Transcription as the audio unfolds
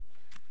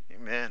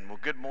Amen. Well,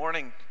 good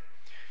morning.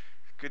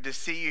 Good to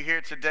see you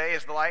here today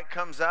as the light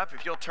comes up.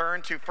 If you'll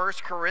turn to 1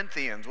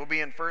 Corinthians, we'll be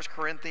in 1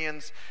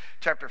 Corinthians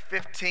chapter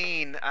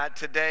 15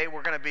 today.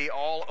 We're going to be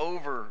all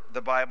over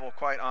the Bible,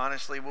 quite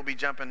honestly. We'll be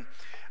jumping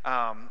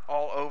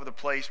all over the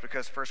place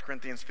because 1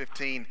 Corinthians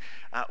 15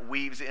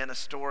 weaves in a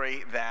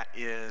story that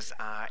is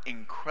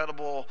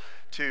incredible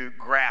to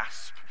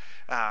grasp.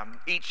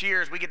 Each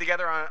year as we get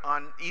together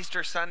on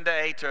Easter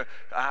Sunday to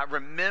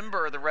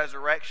remember the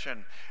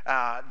resurrection,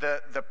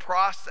 the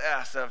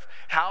process of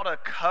how to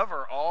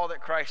cover all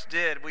that Christ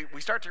did,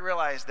 we start to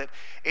realize that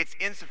it's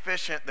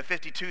insufficient, the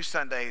 52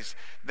 Sundays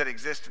that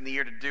exist in the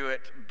year to do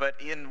it, but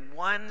in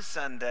one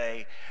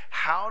Sunday,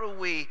 how do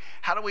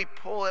we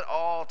pull it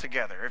all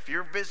together? If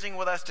you're visiting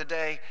with us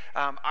today,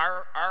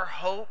 our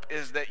hope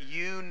is that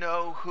you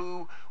know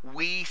who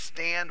we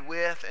stand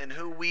with and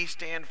who we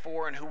stand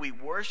for and who we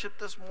worship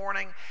this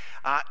morning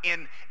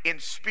in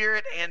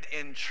spirit and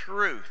in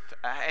truth.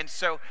 And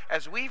so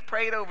as we've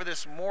prayed over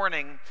this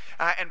morning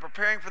and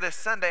preparing for this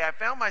Sunday, I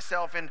found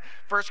myself in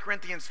 1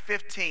 Corinthians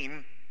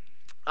 15.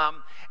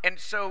 And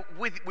so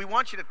we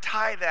want you to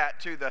tie that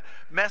to the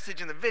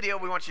message in the video.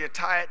 We want you to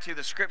tie it to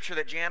the scripture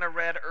that Jana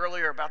read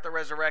earlier about the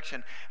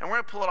resurrection. And we're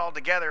going to pull it all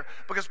together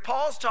because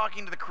Paul's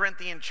talking to the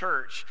Corinthian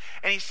church.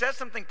 And he says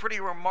something pretty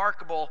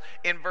remarkable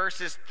in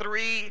verses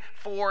 3,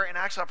 4, and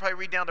actually I'll probably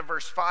read down to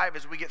verse 5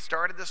 as we get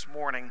started this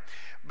morning.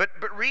 But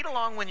read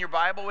along in your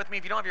Bible with me.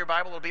 If you don't have your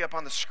Bible, it'll be up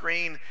on the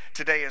screen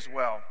today as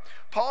well.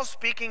 Paul,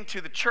 speaking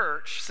to the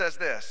church, says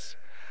this: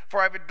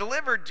 "For I have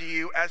delivered to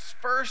you as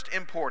first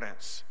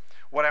importance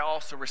what I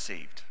also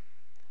received,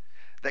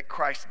 that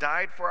Christ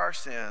died for our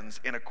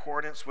sins in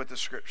accordance with the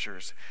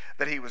Scriptures,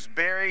 that he was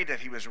buried, that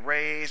he was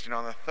raised, and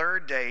on the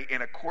third day,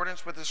 in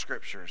accordance with the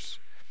Scriptures,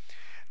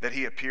 that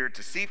he appeared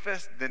to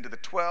Cephas, then to the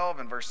 12,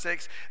 in verse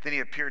 6, then he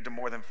appeared to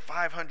more than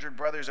 500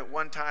 brothers at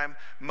one time,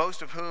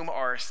 most of whom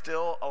are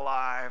still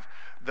alive,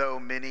 though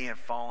many have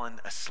fallen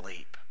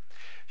asleep."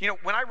 You know,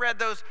 when I read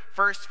those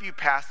first few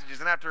passages,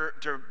 and I have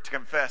to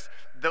confess,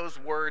 those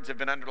words have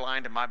been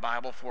underlined in my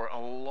Bible for a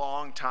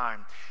long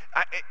time.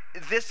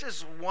 This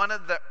is one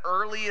of the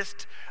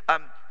earliest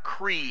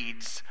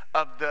creeds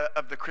of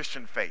the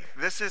Christian faith.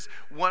 This is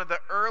one of the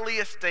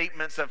earliest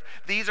statements of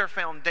these are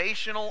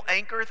foundational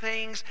anchor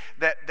things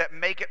that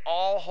make it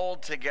all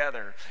hold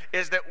together.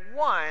 Is that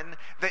one,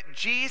 that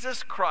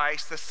Jesus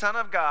Christ, the Son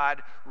of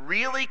God,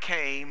 really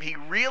came, he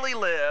really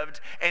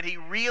lived, and he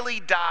really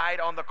died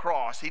on the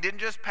cross. He didn't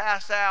just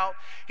pass out.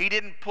 He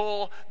didn't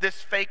pull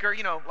this faker,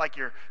 you know, like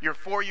your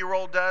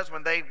 4-year-old does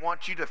when they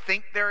want you to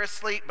think they're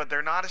asleep, but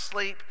they're not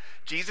asleep.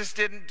 Jesus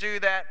didn't do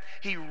that.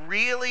 He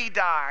really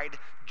died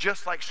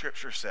just like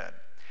Scripture said.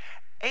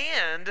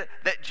 And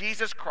that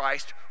Jesus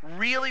Christ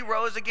really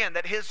rose again,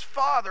 that his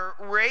Father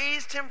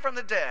raised him from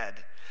the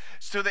dead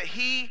so that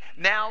he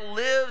now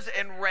lives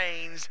and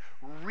reigns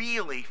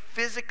really,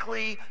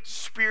 physically,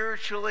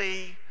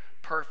 spiritually,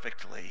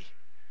 perfectly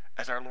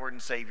as our Lord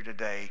and Savior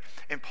today.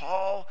 And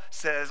Paul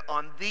says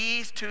on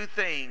these two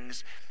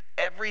things,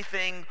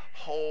 everything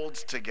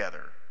holds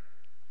together.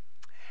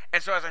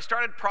 And so as I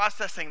started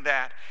processing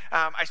that,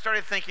 I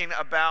started thinking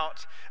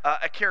about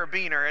a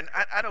carabiner. And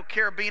I know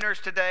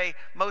carabiners today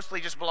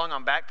mostly just belong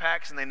on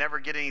backpacks and they never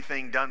get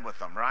anything done with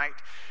them, right?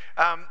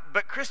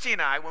 But Christy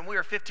and I, when we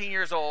were 15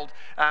 years old,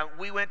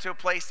 we went to a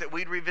place that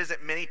we'd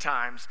revisit many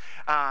times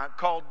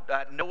called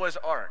Noah's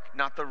Ark.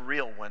 Not the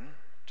real one,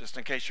 just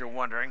in case you're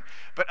wondering,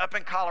 but up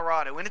in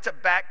Colorado. And it's a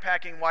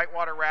backpacking,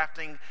 whitewater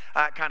rafting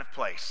kind of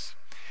place.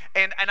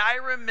 And I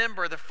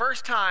remember the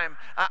first time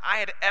I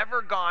had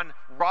ever gone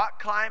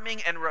rock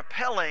climbing and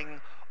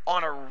rappelling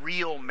on a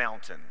real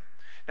mountain.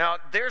 Now,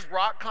 there's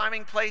rock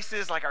climbing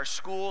places, like our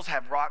schools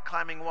have rock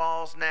climbing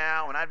walls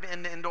now, and I've been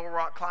into indoor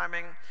rock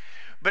climbing.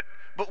 But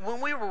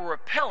when we were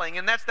rappelling,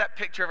 and that's that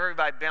picture of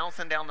everybody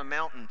bouncing down the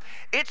mountain,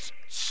 it's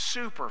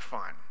super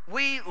fun.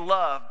 We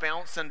love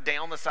bouncing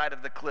down the side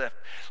of the cliff.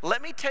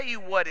 Let me tell you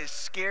what is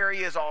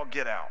scary as all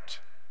get out: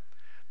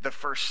 the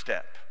first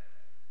step.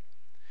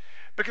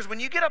 Because when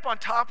you get up on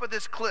top of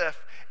this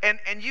cliff and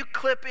you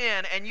clip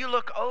in and you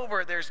look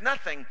over, there's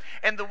nothing.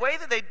 And the way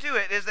that they do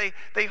it is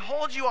they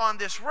hold you on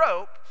this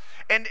rope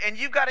and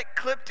you've got it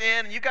clipped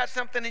in and you've got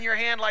something in your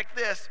hand like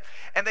this.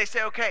 And they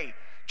say, okay,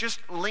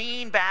 just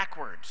lean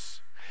backwards.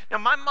 Now,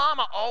 my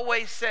mama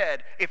always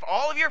said, if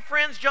all of your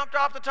friends jumped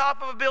off the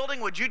top of a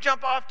building, would you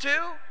jump off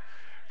too?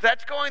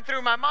 That's going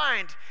through my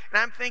mind. And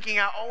I'm thinking,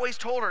 I always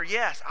told her,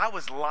 yes, I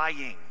was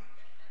lying.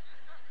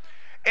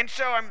 And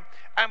so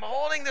I'm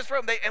holding this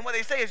rope, and what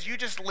they say is you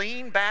just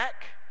lean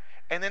back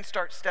and then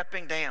start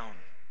stepping down.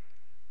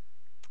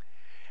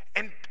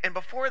 And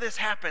before this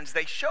happens,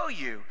 they show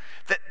you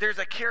that there's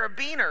a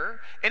carabiner,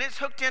 and it's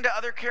hooked into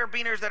other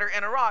carabiners that are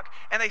in a rock,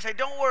 and they say,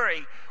 don't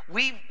worry,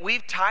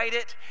 we've tied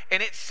it,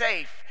 and it's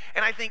safe.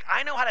 And I think,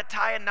 I know how to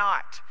tie a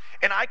knot,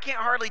 and I can't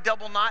hardly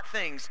double knot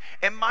things.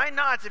 And my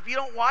knots, if you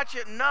don't watch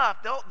it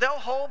enough, they'll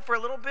hold for a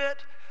little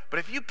bit, but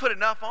if you put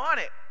enough on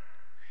it,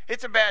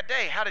 it's a bad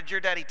day. How did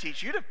your daddy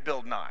teach you to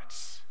build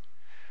knots?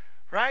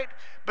 Right?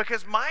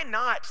 Because my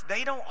knots,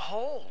 they don't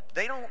hold.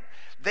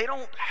 they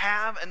don't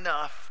have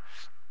enough,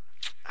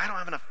 I don't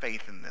have enough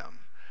faith in them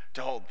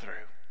to hold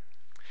through.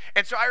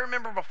 And so I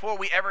remember before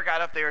we ever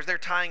got up there, as they're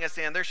tying us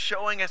in, they're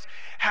showing us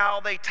how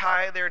they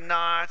tie their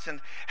knots and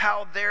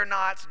how their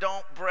knots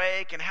don't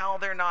break and how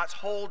their knots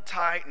hold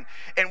tight.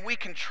 And we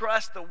can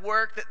trust the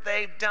work that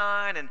they've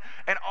done and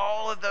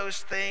all of those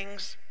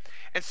things.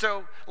 And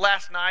so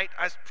last night,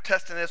 I was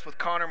testing this with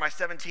Connor, my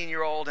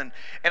 17-year-old, and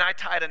I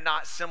tied a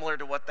knot similar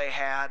to what they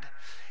had.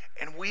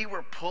 And we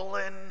were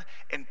pulling,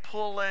 and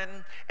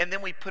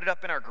then we put it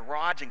up in our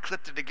garage and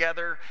clipped it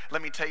together.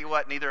 Let me tell you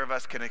what, neither of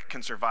us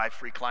can survive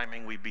free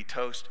climbing. We'd be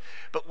toast.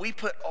 But we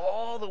put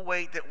all the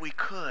weight that we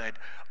could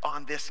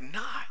on this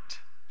knot.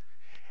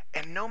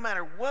 And no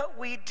matter what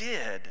we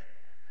did,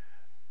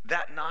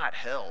 that knot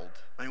held.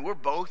 I mean, we're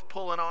both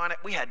pulling on it.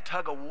 We had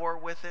tug of war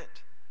with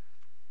it.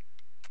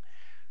 I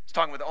was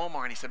talking with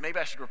Omar, and he said, maybe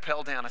I should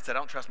rappel down. I said, I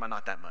don't trust my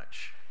knot that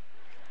much.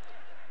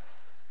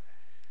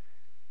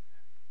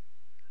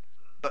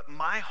 But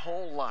my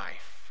whole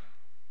life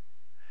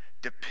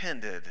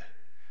depended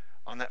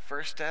on that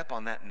first step,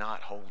 on that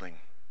knot holding.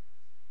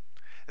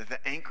 That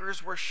the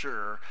anchors were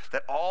sure,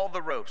 that all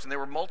the ropes, and there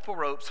were multiple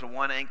ropes to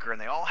one anchor, and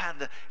they all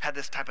had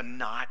this type of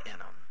knot in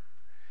them.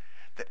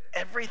 That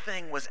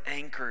everything was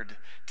anchored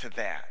to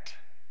that.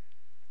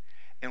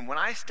 And when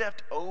I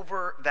stepped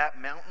over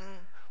that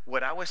mountain,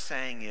 what I was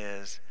saying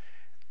is,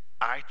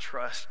 I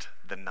trust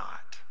the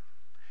knot.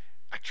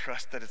 I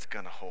trust that it's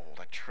going to hold.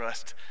 I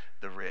trust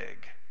the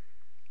rig.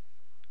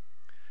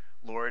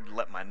 Lord,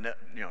 let my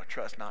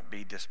trust not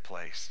be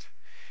displaced.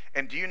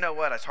 And do you know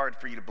what? It's hard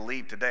for you to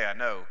believe today, I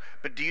know.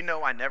 But do you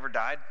know I never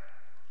died?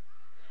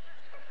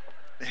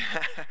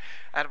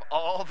 Out of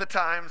all the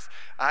times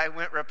I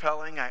went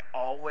rappelling, I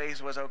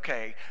always was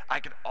okay. I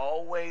could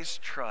always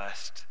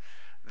trust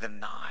the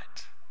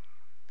knot.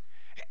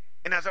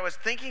 And as I was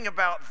thinking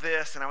about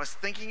this, and I was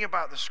thinking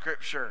about the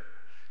scripture,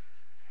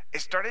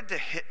 it started to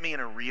hit me in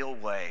a real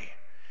way.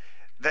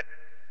 That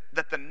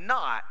the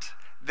knot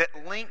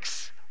that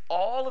links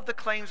all of the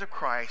claims of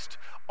Christ,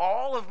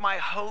 all of my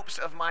hopes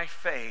of my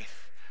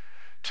faith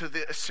to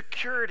the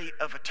security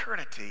of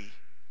eternity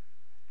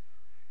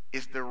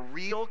is the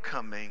real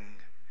coming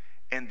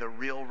and the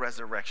real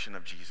resurrection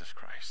of Jesus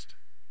Christ.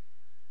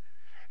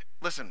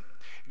 Listen,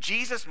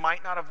 Jesus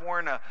might not have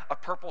worn a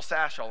purple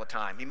sash all the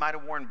time. He might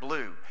have worn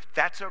blue.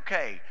 That's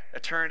okay.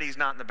 Eternity's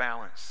not in the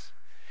balance.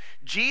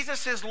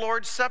 Jesus'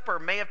 Lord's Supper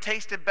may have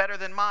tasted better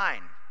than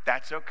mine.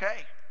 That's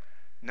okay.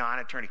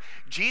 Non-eternity.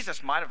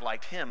 Jesus might have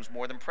liked hymns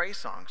more than praise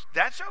songs.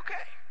 That's okay.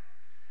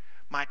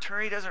 My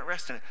eternity doesn't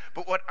rest in it.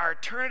 But what our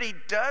eternity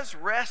does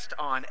rest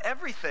on,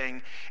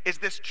 everything, is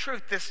this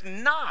truth, this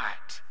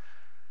knot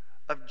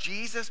of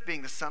Jesus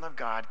being the Son of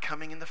God,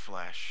 coming in the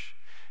flesh,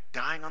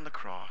 dying on the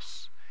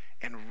cross,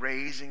 and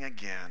raising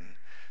again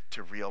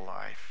to real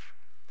life.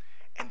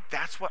 And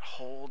that's what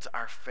holds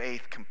our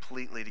faith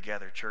completely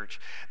together, church.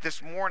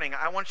 This morning,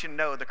 I want you to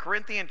know the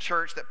Corinthian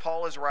church that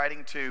Paul is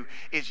writing to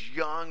is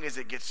young as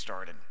it gets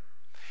started.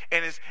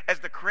 And as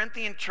the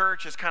Corinthian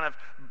church is kind of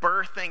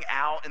birthing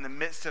out in the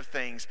midst of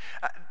things,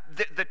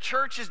 the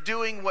church is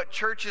doing what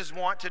churches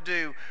want to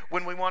do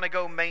when we want to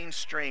go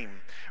mainstream.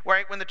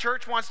 Right? When the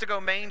church wants to go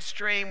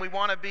mainstream, we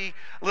want to be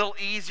a little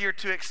easier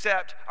to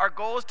accept. Our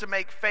goal is to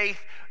make faith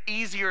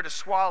easier to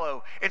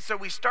swallow. And so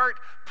we start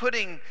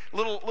putting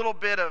little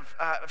bit of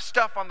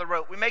stuff on the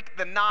rope. We make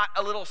the knot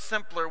a little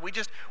simpler.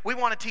 We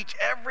want to teach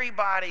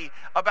everybody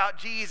about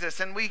Jesus.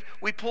 And we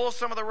pull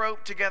some of the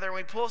rope together and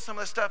we pull some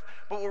of the stuff.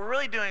 But what we're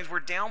really doing is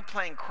we're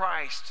downplaying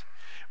Christ.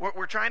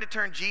 We're trying to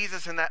turn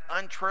Jesus in that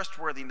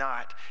untrustworthy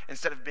knot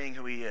instead of being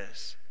who he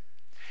is.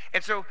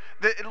 And so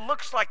it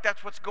looks like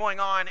that's what's going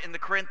on in the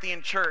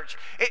Corinthian church.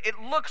 It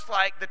looks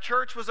like the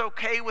church was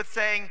okay with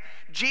saying,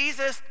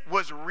 Jesus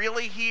was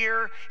really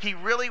here. He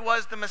really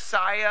was the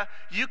Messiah.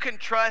 You can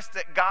trust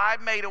that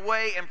God made a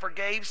way and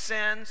forgave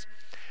sins.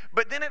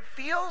 But then it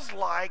feels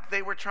like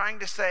they were trying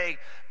to say,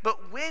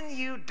 but when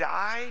you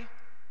die,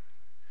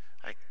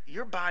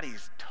 your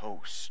body's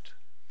toast.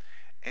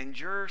 And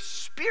your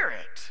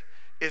spirit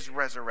is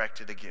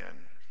resurrected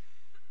again.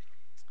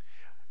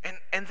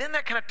 And then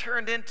that kind of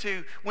turned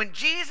into, when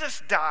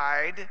Jesus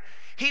died,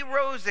 he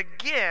rose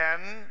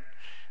again,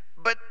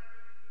 but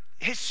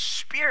his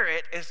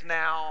spirit is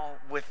now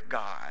with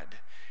God.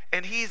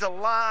 And he's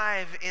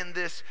alive in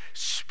this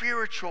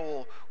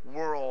spiritual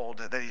world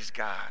that he's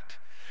got.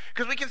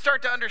 Because we can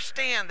start to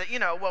understand that,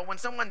 when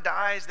someone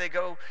dies, they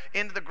go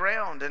into the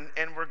ground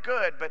and we're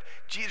good. But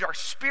geez, our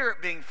spirit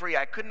being free,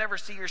 I could never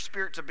see your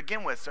spirit to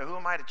begin with. So who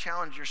am I to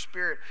challenge your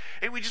spirit?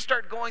 And we just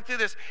start going through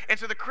this. And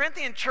so the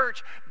Corinthian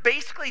church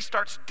basically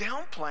starts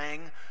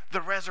downplaying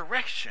the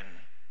resurrection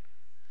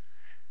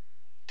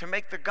to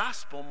make the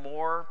gospel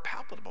more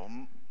palatable,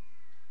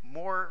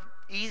 more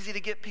easy to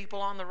get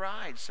people on the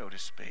ride, so to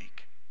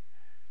speak.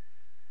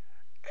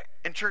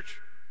 And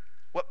church,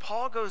 what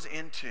Paul goes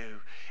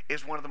into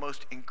is one of the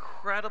most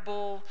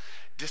incredible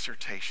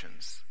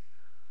dissertations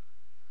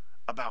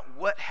about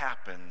what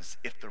happens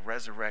if the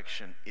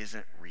resurrection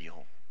isn't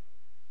real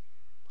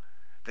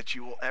that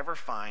you will ever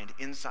find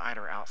inside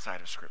or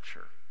outside of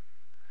Scripture.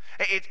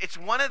 It's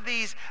one of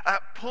these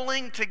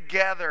pulling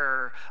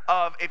together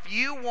of, if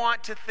you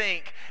want to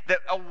think that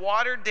a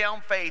watered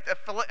down faith,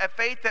 a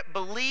faith that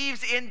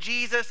believes in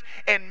Jesus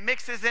and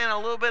mixes in a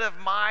little bit of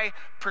my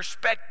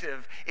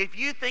perspective, if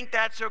you think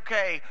that's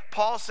okay,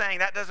 Paul's saying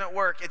that doesn't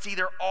work. It's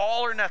either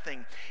all or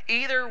nothing.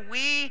 Either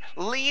we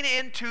lean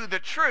into the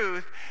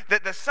truth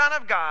that the Son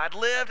of God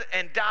lived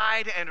and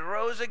died and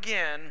rose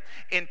again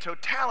in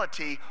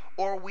totality,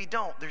 or we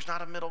don't. There's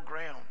not a middle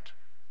ground.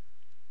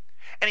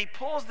 And he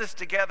pulls this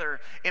together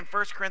in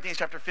 1 Corinthians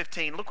chapter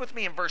 15. Look with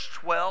me in verse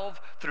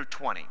 12 through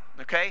 20,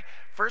 okay?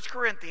 1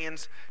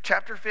 Corinthians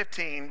chapter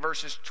 15,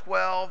 verses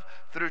 12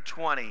 through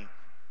 20.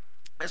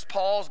 As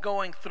Paul's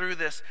going through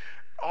this,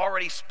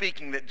 already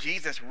speaking that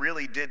Jesus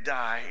really did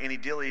die and he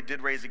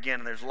did raise again,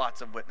 and there's lots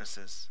of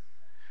witnesses.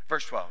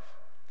 Verse 12.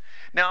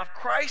 Now, if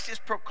Christ is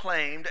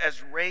proclaimed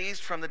as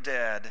raised from the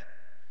dead,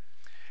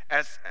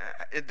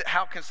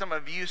 how can some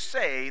of you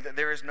say that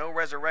there is no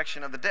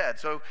resurrection of the dead?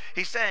 So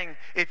he's saying,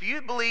 if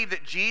you believe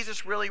that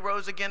Jesus really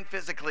rose again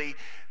physically,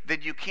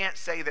 then you can't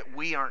say that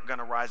we aren't going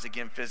to rise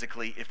again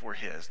physically if we're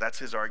his. That's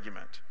his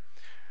argument.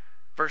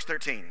 Verse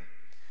 13.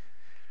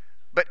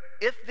 But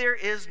if there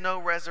is no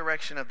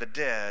resurrection of the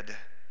dead,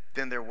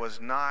 then there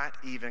was not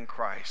even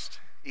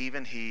Christ.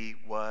 Even he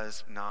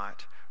was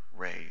not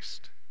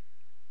raised.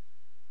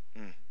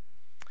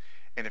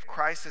 And if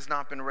Christ has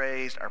not been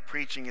raised, our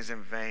preaching is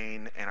in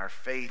vain and our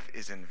faith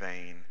is in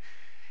vain.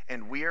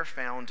 And we are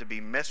found to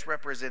be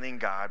misrepresenting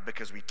God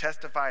because we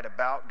testified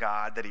about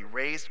God that he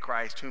raised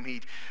Christ whom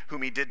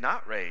he did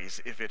not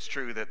raise, if it's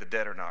true that the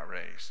dead are not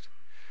raised.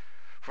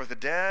 For the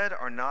dead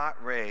are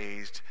not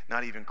raised,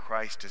 not even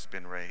Christ has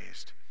been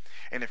raised.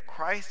 And if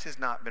Christ has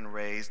not been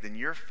raised, then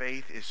your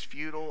faith is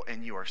futile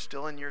and you are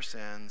still in your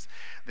sins.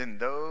 Then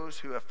those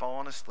who have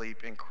fallen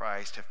asleep in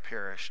Christ have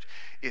perished.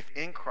 If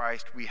in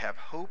Christ we have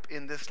hope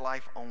in this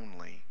life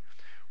only,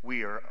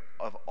 we are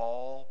of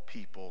all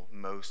people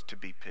most to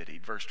be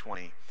pitied. Verse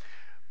 20.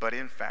 But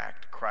in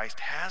fact,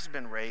 Christ has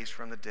been raised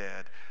from the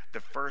dead,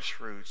 the first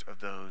fruits of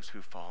those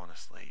who've fallen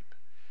asleep.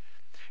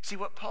 See,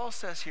 what Paul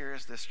says here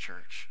is this,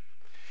 church,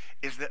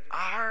 is that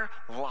our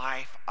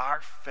life,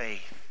 our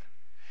faith,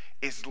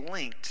 is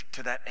linked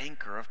to that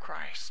anchor of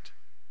Christ.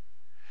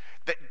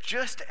 That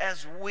just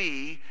as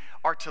we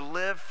are to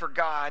live for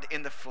God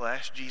in the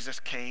flesh, Jesus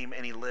came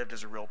and he lived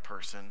as a real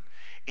person,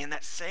 in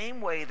that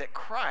same way that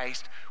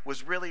Christ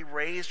was really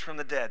raised from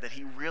the dead, that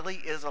he really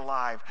is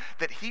alive,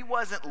 that he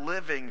wasn't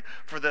living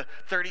for the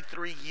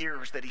 33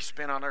 years that he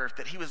spent on earth,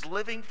 that he was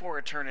living for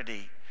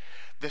eternity.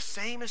 The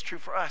same is true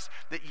for us,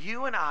 that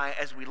you and I,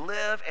 as we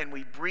live and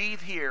we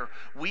breathe here,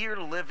 we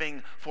are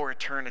living for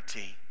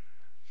eternity.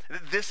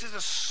 This is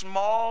a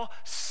small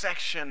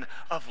section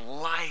of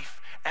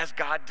life as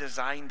God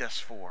designed us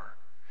for.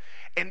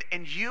 And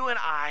you and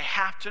I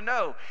have to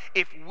know,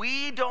 if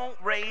we don't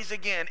raise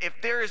again, if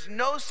there is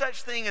no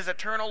such thing as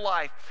eternal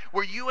life,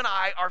 where you and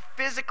I are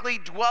physically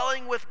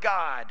dwelling with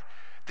God,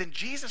 then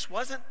Jesus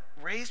wasn't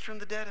raised from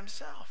the dead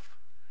himself.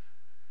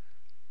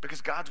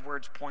 Because God's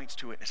words points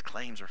to it, and his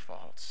claims are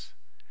false.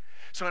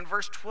 So in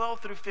verse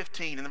 12 through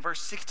 15, and in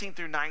verse 16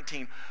 through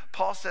 19,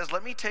 Paul says,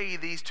 let me tell you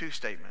these two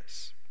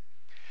statements.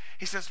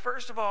 He says,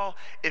 first of all,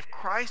 if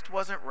Christ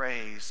wasn't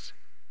raised,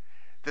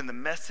 then the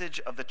message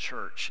of the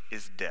church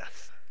is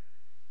death.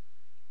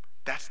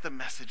 That's the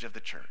message of the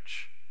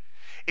church.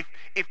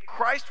 If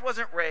Christ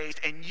wasn't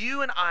raised and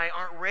you and I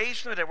aren't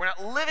raised from the dead, we're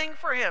not living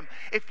for him.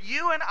 If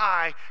you and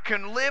I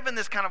can live in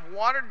this kind of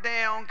watered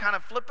down, kind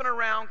of flipping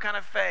around kind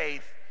of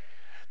faith,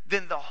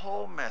 then the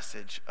whole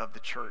message of the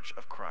church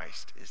of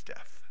Christ is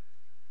death.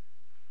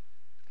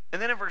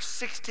 And then in verse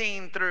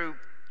 16 through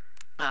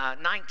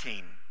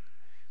 19,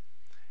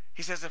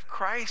 he says, if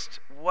Christ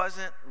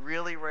wasn't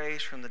really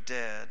raised from the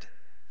dead,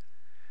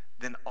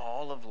 then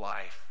all of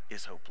life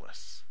is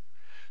hopeless.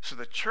 So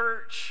the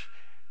church,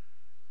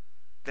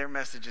 their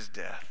message is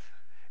death,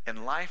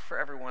 and life for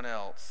everyone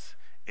else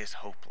is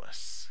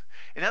hopeless.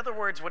 In other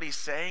words, what he's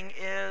saying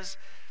is,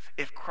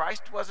 if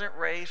Christ wasn't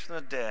raised from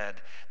the dead,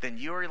 then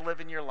you are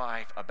living your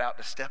life about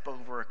to step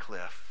over a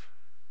cliff,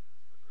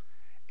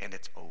 and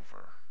it's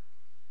over.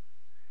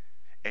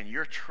 And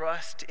your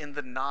trust in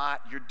the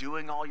knot, you're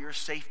doing all your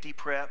safety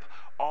prep,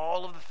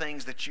 all of the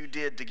things that you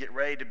did to get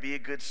ready to be a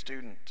good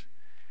student,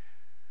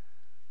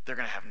 they're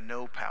going to have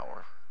no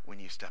power when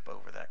you step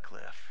over that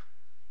cliff.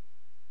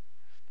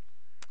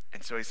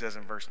 And so he says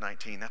in verse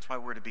 19, that's why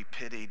we're to be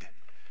pitied,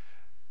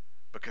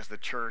 because the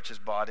church is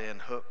bought in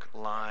hook,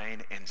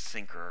 line, and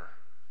sinker.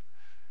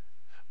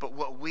 But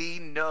what we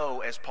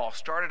know, as Paul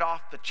started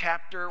off the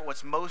chapter,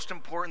 what's most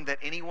important that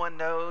anyone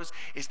knows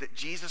is that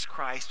Jesus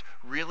Christ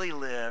really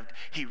lived,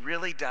 he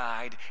really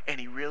died,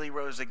 and he really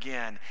rose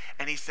again.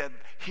 And he said,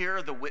 here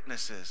are the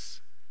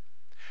witnesses.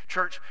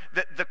 Church,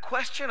 the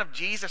question of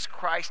Jesus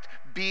Christ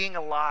being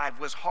alive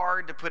was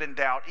hard to put in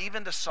doubt,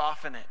 even to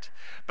soften it.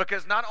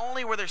 Because not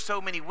only were there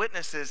so many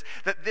witnesses,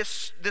 that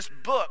this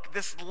book,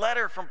 this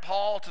letter from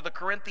Paul to the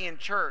Corinthian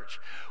church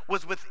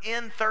was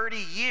within 30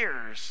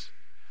 years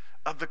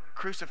of the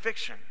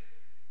crucifixion.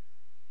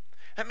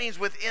 That means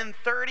within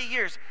 30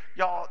 years,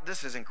 y'all,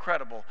 this is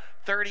incredible.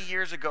 30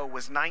 years ago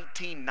was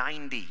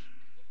 1990.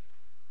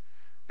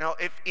 Now,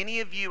 if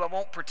any of you, I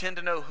won't pretend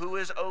to know who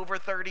is over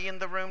 30 in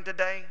the room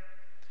today,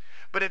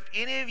 but if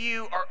any of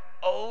you are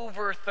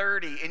over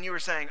 30 and you were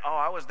saying, oh,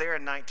 I was there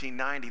in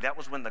 1990, that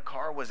was when the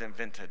car was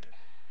invented.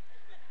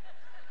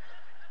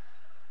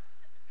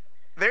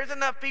 There's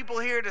enough people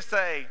here to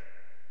say,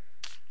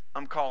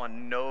 I'm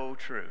calling no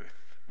truth,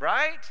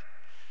 right?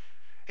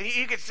 And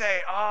you could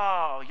say,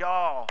 oh,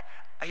 y'all,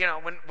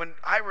 when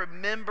I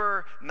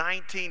remember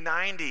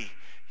 1990,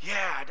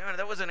 yeah,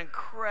 that was an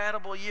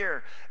incredible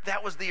year.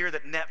 That was the year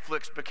that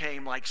Netflix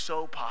became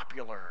so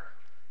popular.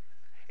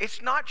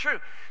 It's not true.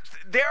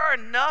 There are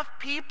enough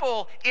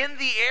people in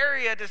the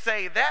area to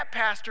say that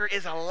pastor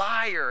is a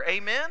liar.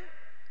 Amen?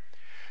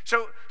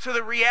 So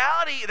the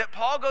reality that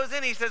Paul goes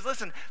in, he says,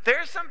 listen,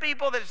 there's some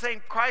people that are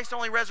saying Christ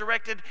only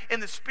resurrected in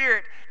the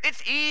Spirit.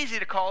 It's easy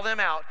to call them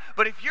out.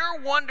 But if you're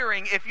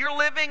wondering if you're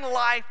living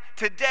life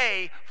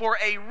today for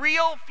a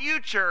real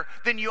future,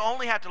 then you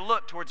only have to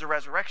look towards the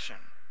resurrection.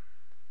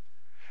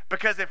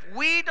 Because if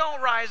we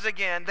don't rise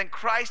again, then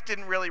Christ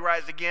didn't really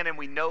rise again, and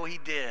we know he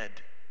did.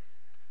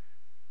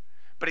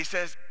 But he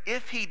says,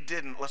 if he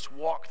didn't, let's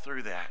walk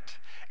through that.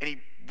 And he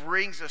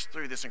brings us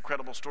through this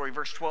incredible story.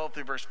 Verse 12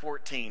 through verse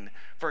 14,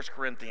 1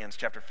 Corinthians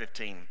chapter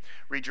 15.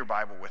 Read your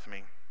Bible with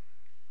me.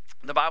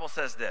 The Bible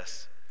says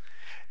this.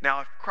 Now,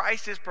 if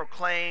Christ is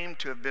proclaimed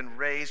to have been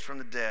raised from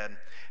the dead,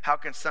 how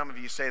can some of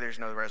you say there's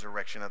no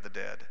resurrection of the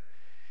dead?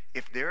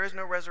 If there is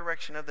no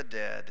resurrection of the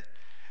dead,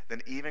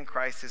 then even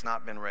Christ has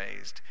not been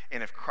raised.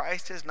 And if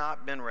Christ has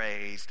not been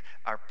raised,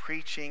 our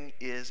preaching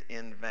is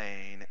in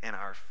vain, and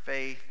our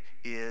faith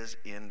is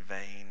in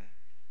vain.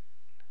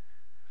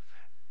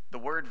 The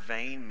word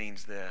vain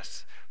means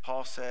this.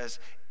 Paul says,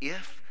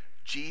 if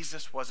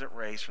Jesus wasn't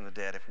raised from the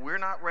dead, if we're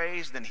not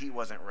raised, then he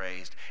wasn't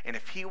raised. And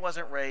if he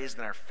wasn't raised,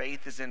 then our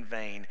faith is in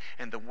vain.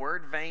 And the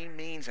word vain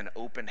means an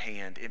open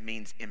hand. It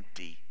means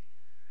empty.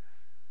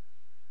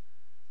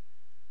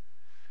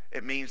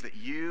 It means that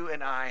you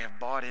and I have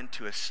bought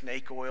into a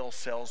snake oil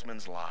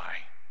salesman's lie.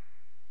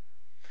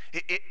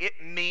 It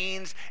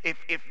means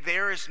if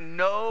there is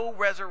no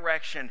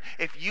resurrection,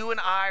 if you and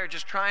I are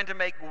just trying to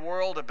make the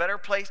world a better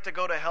place to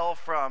go to hell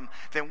from,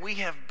 then we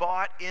have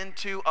bought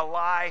into a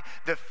lie.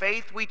 The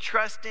faith we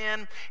trust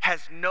in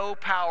has no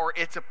power.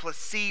 It's a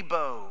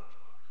placebo.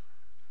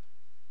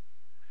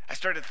 I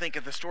started to think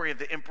of the story of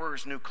the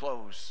emperor's new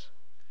clothes.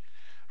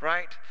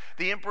 Right?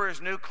 The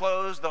emperor's new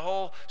clothes, the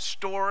whole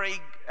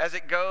story as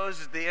it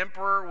goes is the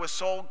emperor was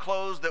sold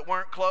clothes that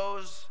weren't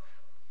clothes.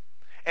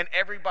 And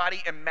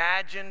everybody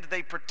imagined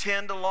they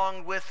pretend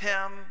along with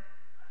him.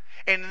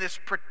 And in this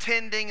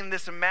pretending and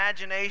this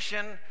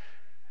imagination,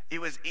 it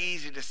was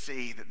easy to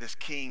see that this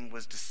king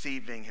was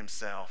deceiving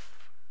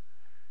himself.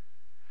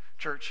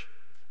 Church,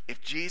 if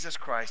Jesus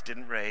Christ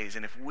didn't raise,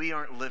 and if we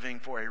aren't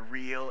living for a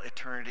real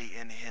eternity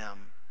in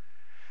him,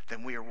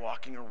 then we are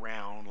walking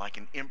around like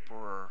an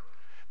emperor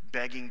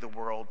begging the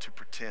world to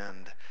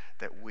pretend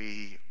that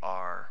we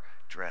are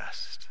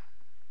dressed.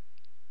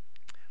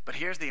 But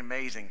here's the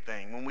amazing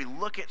thing. When we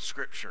look at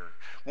Scripture,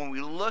 when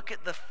we look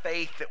at the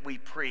faith that we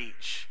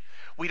preach,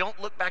 we don't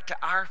look back to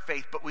our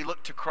faith, but we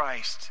look to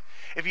Christ.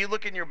 If you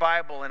look in your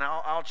Bible, and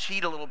I'll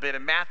cheat a little bit,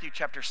 in Matthew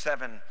chapter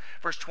 7,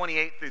 verse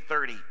 28 through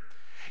 30,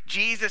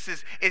 Jesus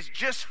is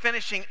just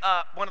finishing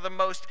up one of the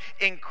most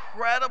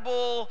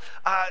incredible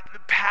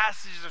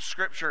passages of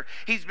Scripture.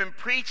 He's been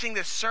preaching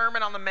this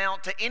Sermon on the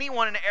Mount to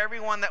anyone and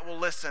everyone that will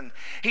listen.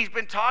 He's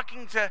been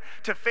talking to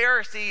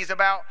Pharisees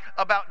about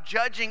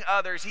judging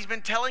others. He's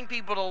been telling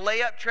people to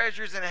lay up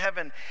treasures in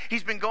heaven.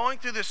 He's been going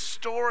through this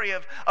story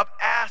of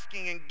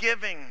asking and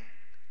giving.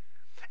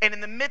 And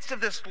in the midst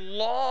of this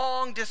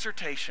long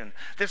dissertation,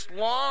 this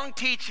long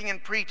teaching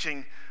and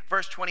preaching,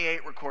 verse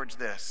 28 records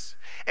this.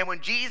 And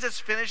when Jesus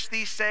finished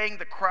these saying,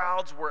 the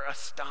crowds were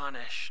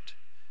astonished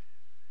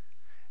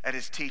at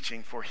his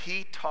teaching, for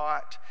he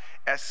taught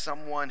as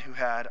someone who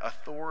had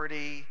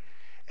authority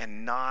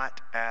and not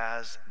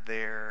as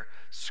their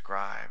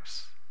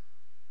scribes.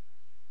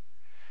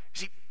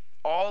 You see,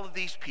 all of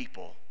these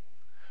people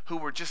who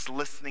were just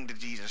listening to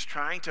Jesus,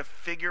 trying to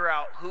figure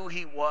out who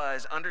he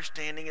was,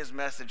 understanding his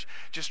message,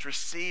 just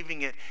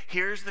receiving it,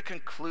 here's the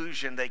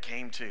conclusion they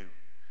came to.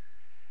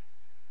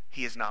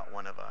 He is not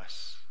one of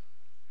us.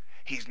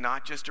 He's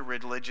not just a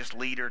religious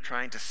leader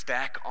trying to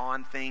stack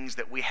on things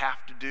that we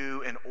have to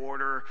do in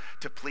order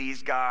to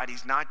please God.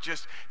 He's not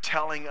just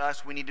telling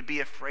us we need to be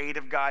afraid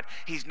of God.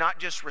 He's not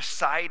just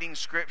reciting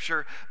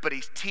Scripture, but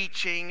he's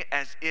teaching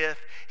as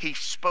if he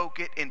spoke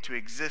it into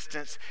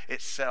existence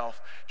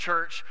itself.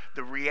 Church,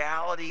 the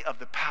reality of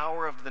the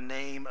power of the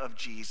name of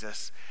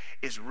Jesus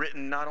is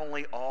written not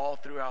only all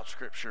throughout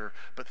Scripture,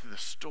 but through the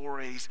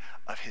stories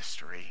of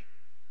history.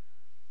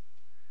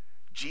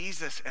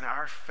 Jesus and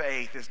our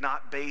faith is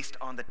not based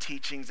on the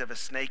teachings of a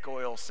snake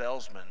oil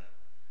salesman.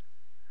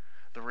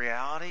 The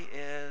reality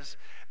is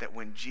that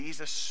when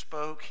Jesus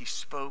spoke, he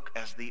spoke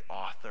as the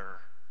author.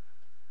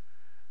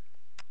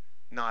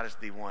 not as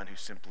the one who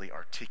simply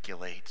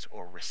articulates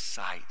or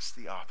recites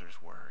the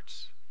author's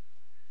words.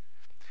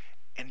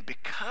 And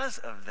because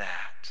of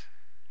that,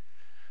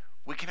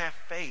 we can have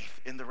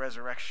faith in the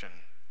resurrection.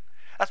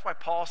 That's why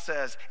Paul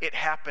says it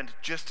happened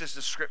just as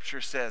the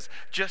Scripture says.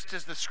 Just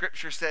as the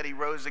Scripture said he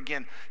rose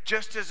again.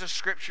 Just as the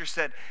Scripture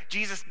said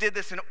Jesus did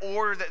this in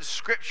order that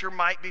Scripture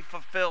might be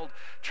fulfilled.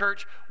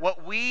 Church,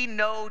 what we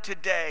know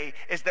today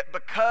is that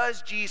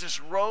because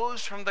Jesus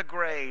rose from the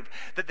grave,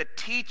 that the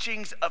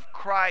teachings of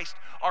Christ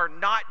are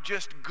not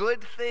just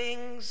good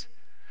things,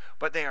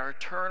 but they are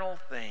eternal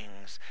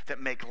things that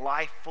make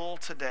life full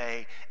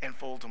today and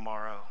full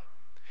tomorrow.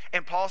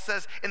 And Paul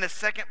says in the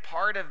second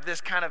part of this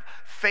kind of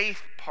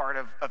faith part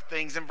of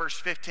things in verse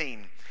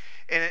 15,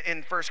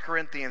 in 1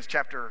 Corinthians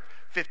chapter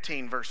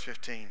 15, verse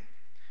 15,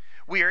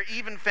 we are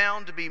even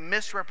found to be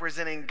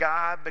misrepresenting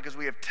God because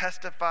we have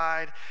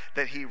testified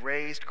that he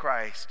raised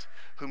Christ,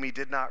 whom he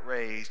did not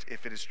raise,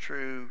 if it is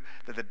true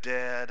that the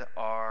dead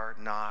are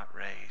not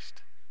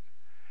raised.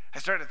 I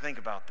started to think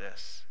about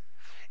this.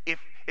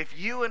 If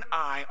you and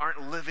I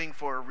aren't living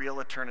for a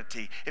real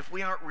eternity, if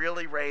we aren't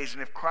really raised,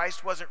 and if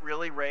Christ wasn't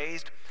really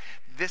raised,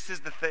 this is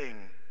the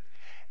thing.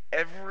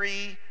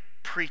 Every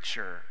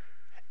preacher,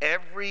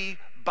 every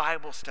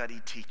Bible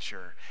study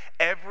teacher,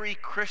 every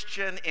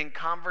Christian in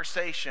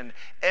conversation,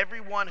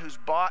 everyone who's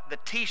bought the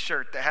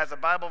t-shirt that has a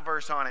Bible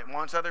verse on it and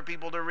wants other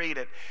people to read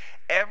it,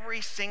 every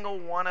single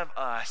one of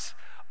us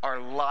are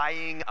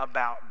lying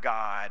about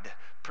God,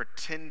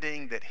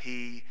 pretending that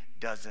he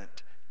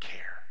doesn't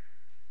care.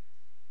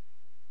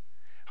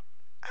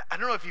 I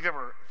don't know if you've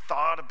ever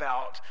thought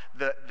about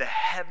the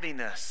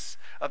heaviness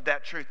of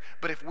that truth,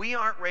 but if we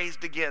aren't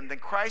raised again, then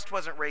Christ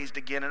wasn't raised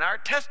again. And our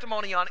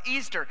testimony on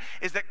Easter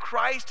is that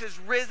Christ has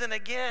risen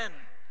again.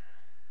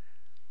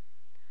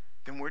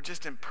 Then we're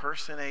just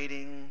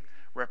impersonating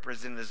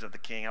representatives of the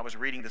King. I was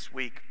reading this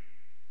week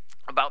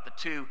about the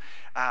two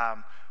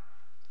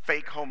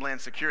fake Homeland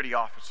Security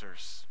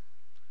officers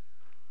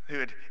who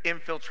had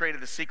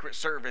infiltrated the Secret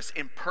Service,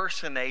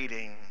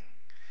 impersonating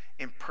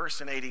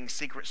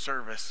Secret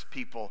Service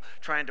people,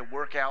 trying to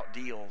work out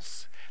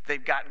deals.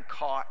 They've gotten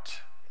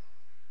caught.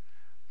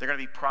 They're going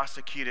to be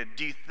prosecuted.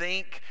 Do you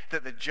think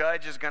that the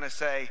judge is going to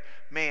say,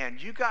 man,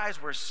 you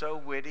guys were so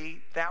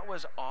witty. That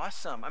was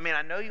awesome. I mean,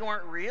 I know you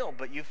weren't real,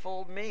 but you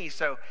fooled me.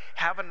 So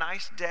have a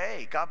nice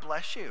day. God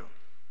bless you.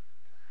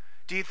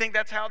 Do you think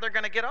that's how they're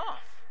going to get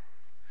off?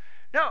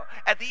 No,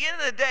 at the end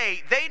of the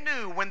day, they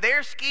knew when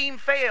their scheme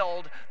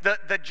failed,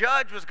 the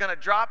judge was going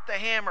to drop the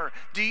hammer.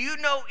 Do you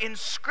know in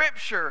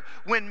Scripture,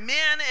 when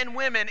men and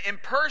women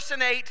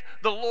impersonate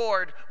the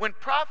Lord, when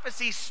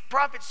prophets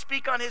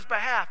speak on his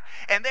behalf,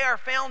 and they are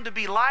found to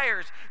be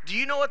liars, do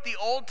you know what the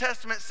Old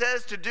Testament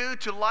says to do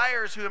to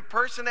liars who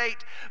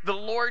impersonate the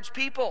Lord's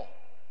people?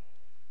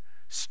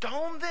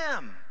 Stone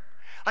them.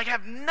 Like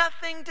have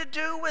nothing to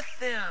do with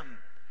them.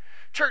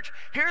 Church,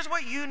 here's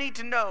what you need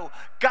to know.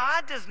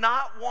 God does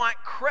not want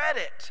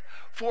credit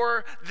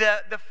for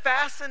the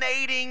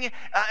fascinating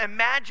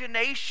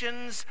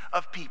imaginations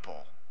of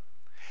people.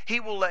 He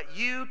will let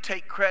you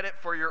take credit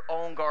for your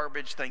own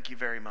garbage. Thank you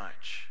very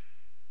much.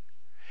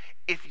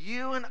 If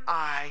you and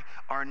I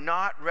are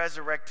not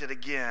resurrected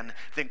again,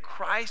 then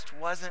Christ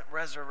wasn't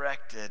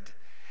resurrected.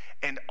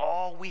 And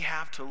all we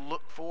have to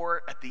look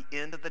for at the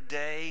end of the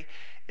day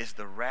is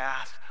the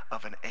wrath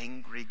of an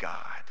angry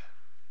God.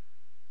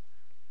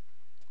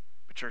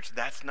 But church,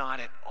 that's not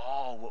at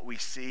all what we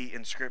see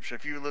in Scripture.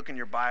 If you look in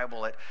your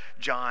Bible at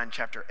John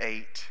chapter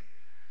 8,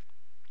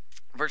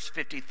 verse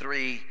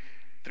 53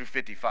 through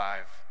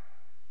 55,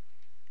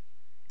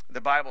 the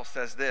Bible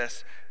says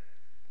this,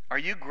 "Are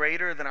you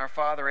greater than our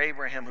father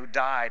Abraham who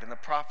died and the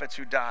prophets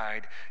who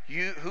died?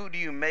 Who do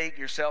you make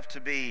yourself to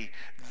be?"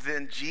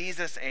 Then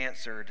Jesus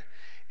answered,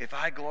 "If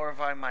I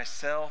glorify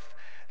myself,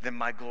 then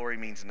my glory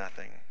means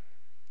nothing.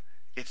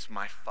 It's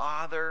my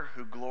Father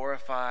who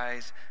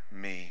glorifies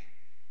me,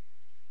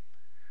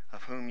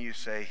 of whom you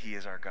say he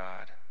is our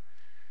God.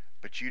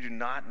 But you do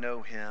not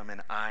know him,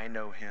 and I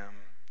know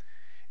him.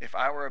 If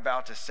I were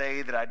about to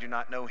say that I do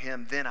not know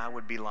him, then I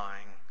would be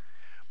lying.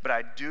 But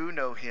I do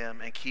know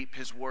him and keep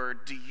his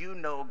word. Do you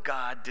know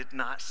God did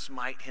not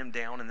smite him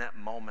down in that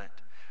moment,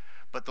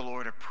 but the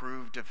Lord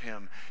approved of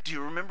him?" Do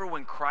you remember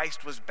when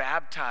Christ was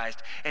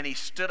baptized and he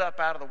stood up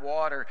out of the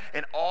water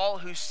and all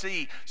who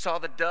saw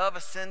the dove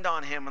ascend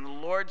on him, and the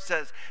Lord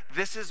says,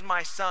 "This is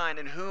my son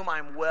in whom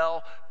I'm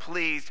well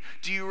pleased."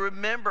 Do you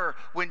remember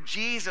when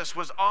Jesus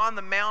was on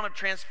the Mount of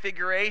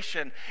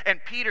Transfiguration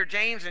and Peter,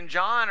 James, and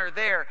John are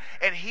there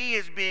and he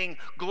is being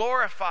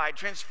glorified,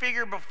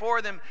 transfigured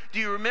before them? Do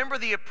you remember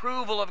the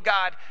approval of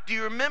God? Do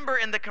you remember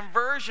in the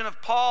conversion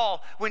of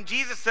Paul when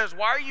Jesus says,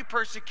 "Why are you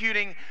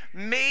persecuting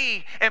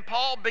me?" And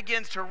Paul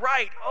begins to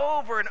write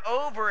over and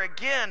over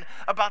again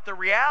about the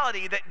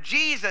reality that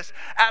Jesus,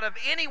 out of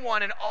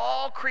anyone in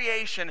all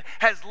creation,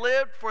 has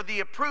lived for the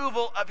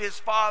approval of his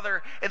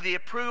Father, and the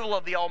approval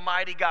of the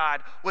Almighty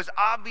God was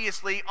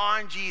obviously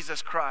on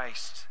Jesus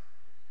Christ.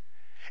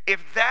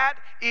 If that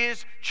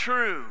is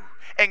true,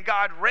 and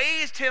God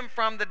raised him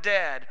from the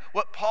dead,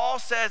 what Paul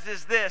says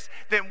is this,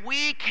 then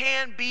we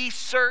can be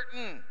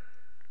certain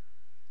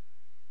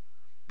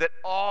that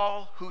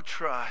all who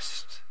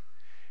trust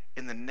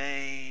in the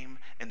name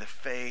and the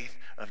faith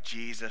of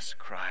Jesus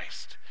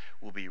Christ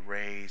will be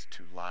raised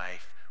to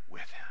life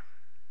with him.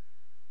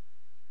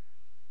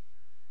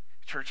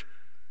 Church,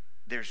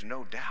 there's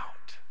no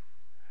doubt.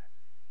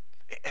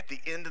 At the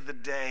end of the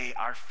day,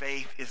 our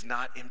faith is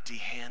not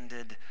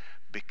empty-handed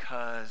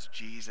because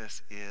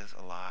Jesus is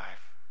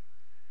alive.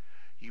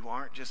 You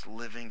aren't just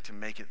living to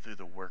make it through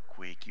the work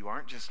week. You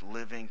aren't just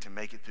living to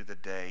make it through the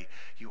day.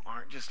 You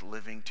aren't just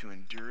living to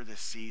endure the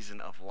season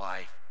of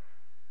life.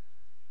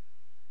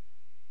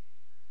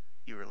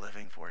 You are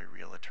living for a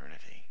real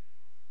eternity.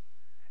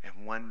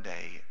 And one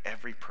day,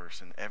 every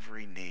person,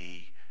 every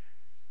knee,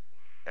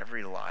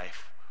 every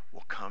life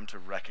will come to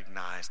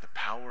recognize the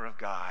power of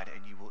God,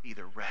 and you will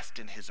either rest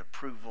in his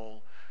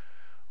approval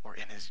or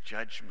in his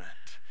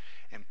judgment.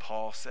 And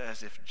Paul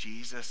says if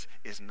Jesus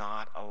is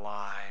not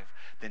alive,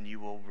 then you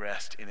will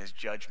rest in his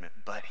judgment.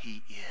 But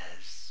he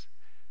is.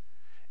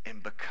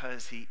 And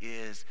because he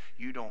is,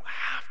 you don't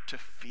have to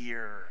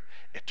fear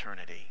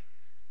eternity.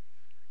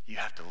 You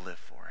have to live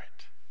for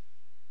it.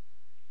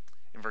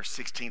 In verse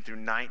 16 through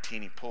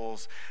 19, he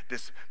pulls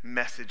this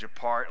message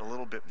apart a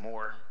little bit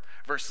more.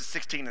 Verses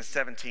 16 and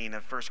 17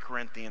 of 1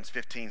 Corinthians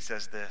 15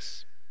 says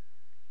this.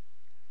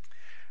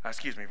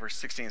 Verse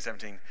 16 and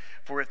 17.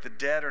 For if the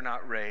dead are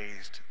not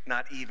raised,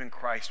 not even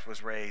Christ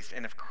was raised.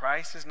 And if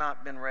Christ has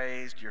not been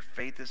raised, your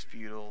faith is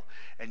futile,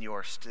 and you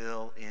are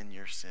still in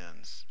your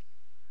sins.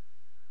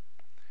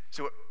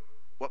 So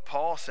what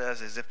Paul says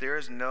is if there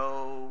is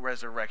no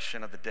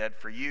resurrection of the dead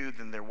for you,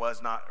 then there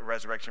was not a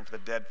resurrection for the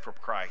dead for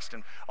Christ.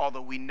 And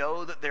although we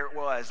know that there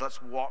was,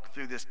 let's walk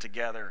through this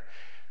together.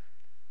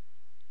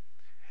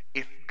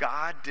 If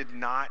God did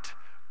not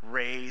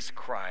raise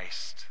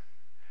Christ,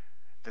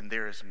 then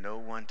there is no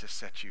one to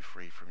set you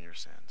free from your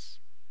sins.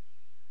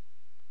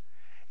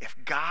 If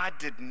God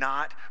did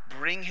not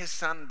bring his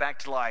son back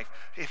to life,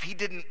 if he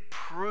didn't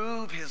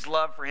prove his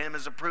love for him,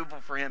 his approval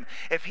for him,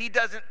 if he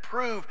doesn't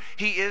prove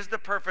he is the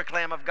perfect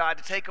Lamb of God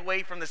to take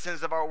away from the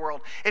sins of our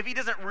world, if he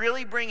doesn't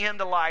really bring him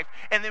to life,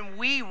 and then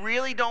we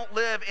really don't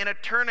live in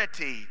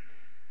eternity,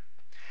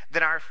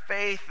 then our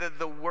faith,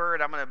 the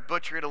word, I'm going to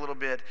butcher it a little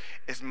bit,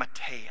 is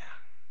mateia.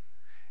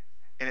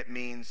 And it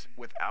means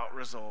without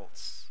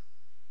results.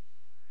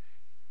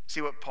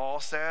 See, what Paul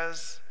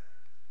says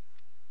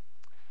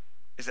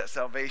is that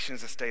salvation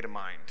is a state of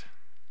mind.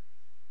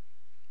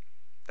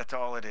 That's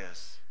all it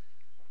is.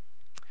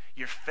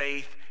 Your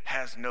faith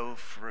has no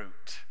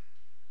fruit.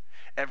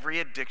 Every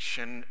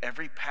addiction,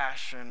 every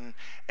passion,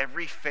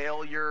 every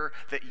failure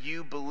that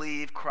you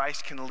believe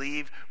Christ can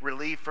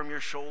relieve from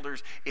your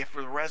shoulders, if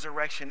the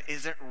resurrection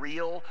isn't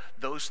real,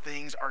 those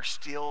things are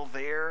still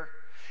there.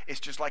 It's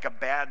just like a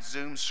bad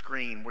Zoom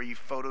screen where you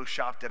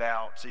photoshopped it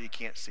out so you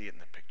can't see it in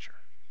the picture.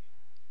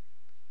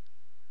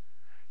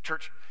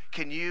 Church,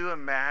 can you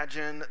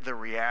imagine the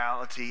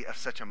reality of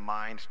such a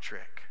mind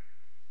trick?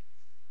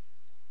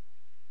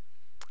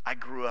 I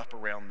grew up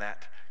around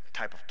that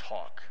type of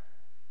talk.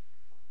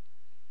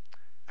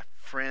 I have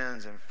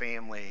friends and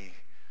family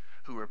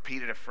who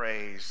repeated a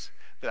phrase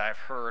that I've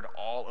heard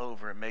all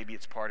over, and maybe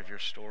it's part of your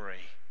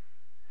story.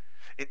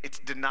 It's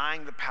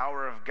denying the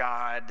power of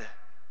God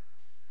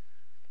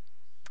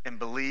and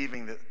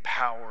believing that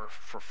power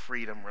for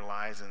freedom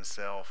relies in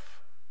self.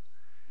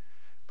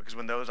 Because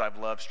when those I've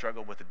loved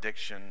struggled with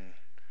addiction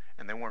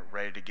and they weren't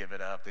ready to give it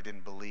up, they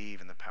didn't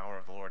believe in the power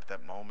of the Lord at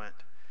that moment,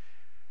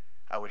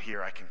 I would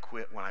hear, I can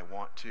quit when I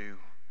want to,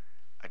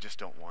 I just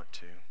don't want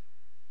to.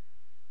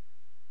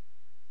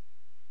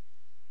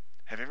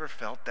 Have you ever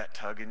felt that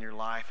tug in your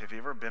life? Have you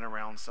ever been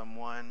around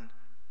someone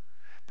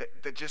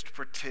that just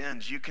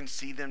pretends? You can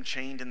see them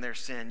chained in their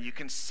sin. You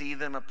can see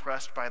them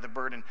oppressed by the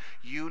burden.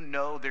 You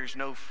know there's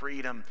no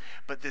freedom,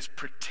 but this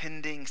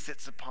pretending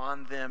sits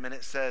upon them, and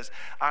it says,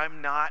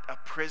 I'm not a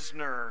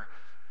prisoner.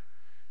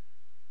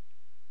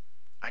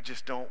 I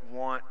just don't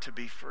want to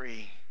be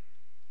free.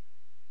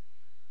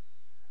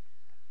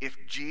 If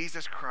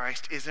Jesus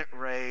Christ isn't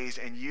raised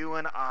and you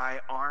and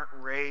I aren't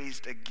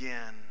raised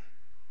again,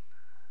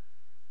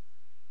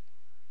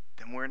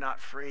 then we're not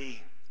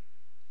free.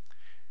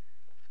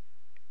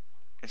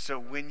 And so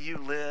when you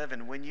live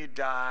and when you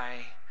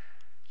die,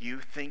 you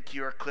think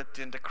you are clipped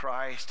into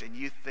Christ and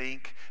you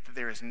think that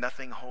there is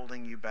nothing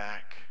holding you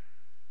back.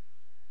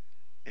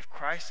 If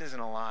Christ isn't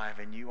alive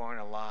and you aren't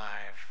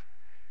alive,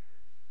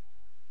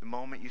 the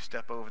moment you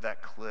step over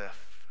that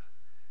cliff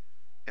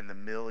and the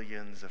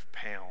millions of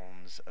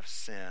pounds of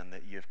sin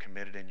that you have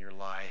committed in your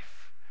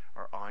life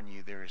are on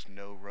you, there is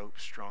no rope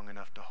strong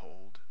enough to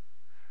hold.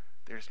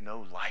 There's no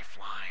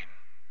lifeline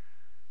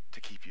to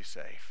keep you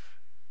safe.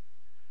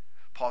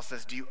 Paul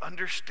says, do you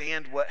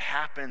understand what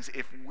happens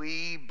if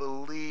we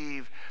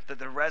believe that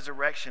the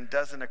resurrection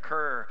doesn't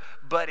occur,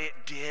 but it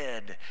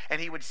did?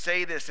 And he would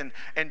say this in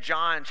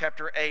John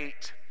chapter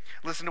 8.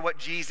 Listen to what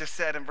Jesus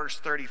said in verse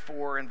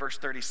 34 and verse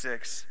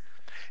 36.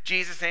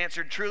 Jesus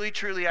answered, "Truly,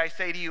 truly, I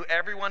say to you,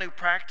 everyone who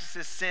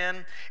practices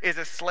sin is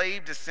a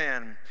slave to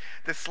sin.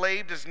 The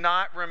slave does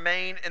not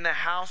remain in the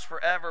house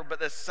forever, but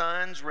the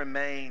sons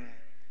remain.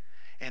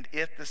 And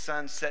if the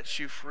Son sets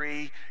you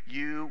free,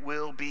 you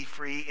will be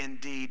free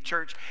indeed."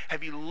 Church,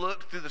 have you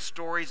looked through the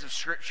stories of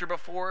Scripture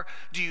before?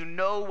 Do you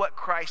know what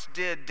Christ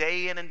did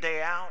day in and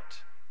day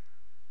out?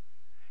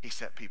 He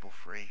set people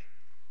free.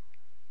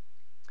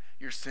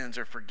 Your sins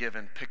are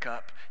forgiven. Pick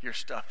up your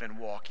stuff and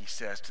walk, he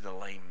says to the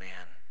lame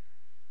man.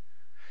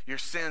 Your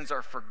sins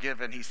are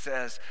forgiven, he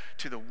says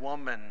to the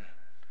woman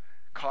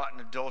caught in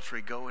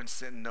adultery. Go and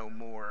sin no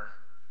more.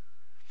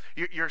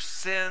 Your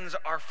sins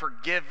are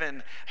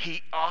forgiven.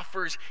 He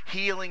offers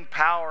healing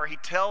power. He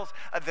tells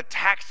the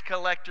tax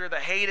collector, the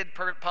hated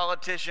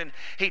politician,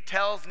 he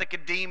tells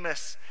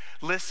Nicodemus,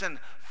 listen,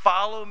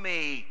 follow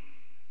me,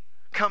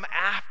 come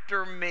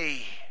after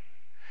me.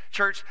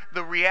 Church,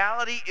 the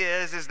reality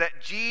is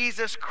that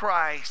Jesus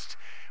Christ,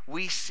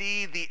 we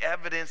see the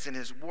evidence in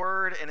his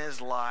word and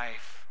his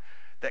life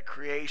that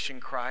creation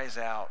cries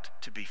out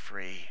to be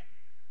free.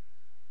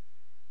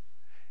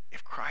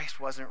 If Christ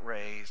wasn't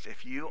raised,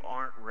 if you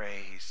aren't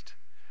raised,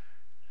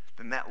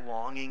 then that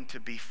longing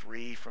to be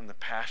free from the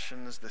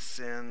passions, the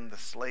sin, the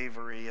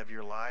slavery of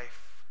your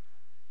life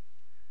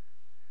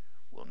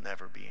will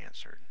never be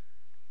answered.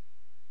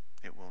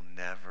 It will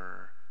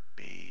never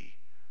be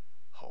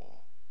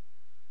whole.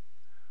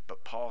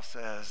 But Paul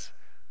says,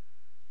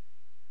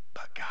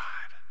 but God,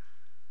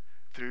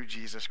 through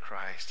Jesus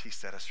Christ, he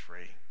set us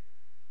free.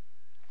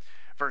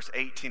 Verse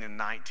 18 and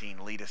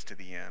 19 lead us to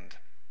the end.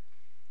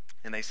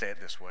 And they say it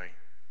this way.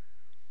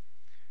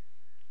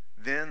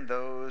 Then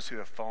those who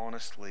have fallen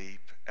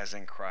asleep as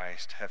in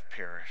Christ have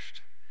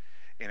perished.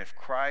 And if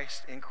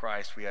in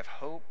Christ we have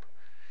hope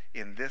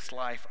in this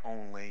life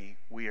only,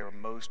 we are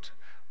most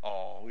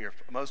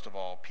of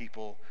all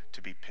people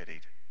to be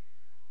pitied.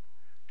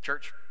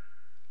 Church,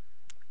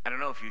 I don't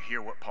know if you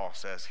hear what Paul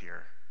says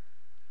here,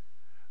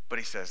 but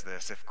he says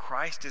this: if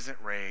Christ isn't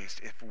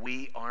raised, if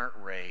we aren't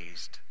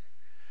raised,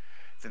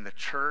 then the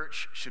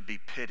church should be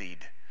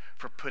pitied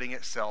for putting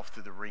itself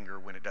through the ringer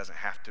when it doesn't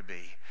have to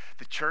be.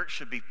 The church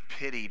should be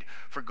pitied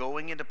for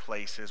going into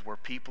places where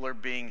people are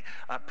being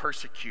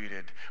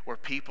persecuted, where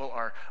people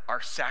are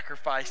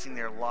sacrificing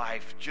their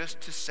life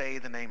just to say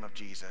the name of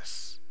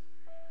Jesus.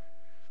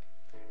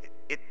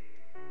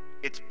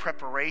 It's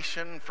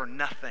preparation for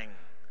nothing.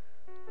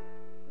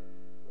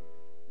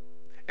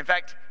 In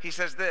fact, he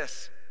says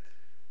this: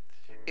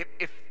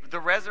 if the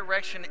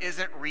resurrection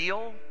isn't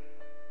real,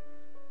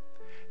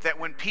 that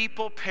when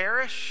people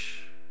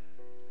perish,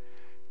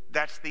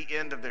 that's the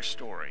end of their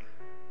story.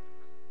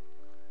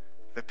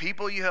 The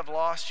people you have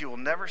lost, you will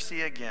never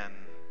see again.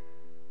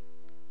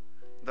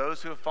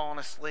 Those who have fallen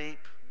asleep,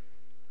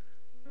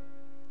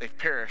 they've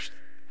perished.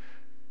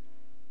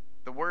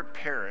 The word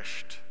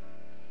perished,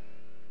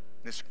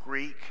 this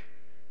Greek,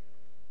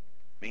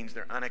 means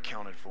they're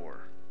unaccounted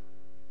for.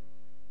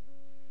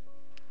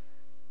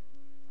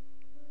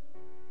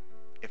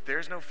 If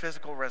there's no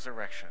physical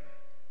resurrection,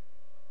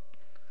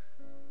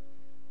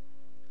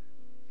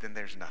 then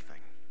there's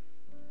nothing.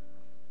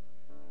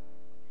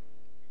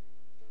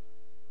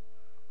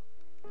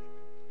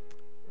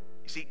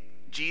 You see,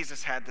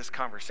 Jesus had this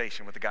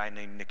conversation with a guy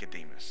named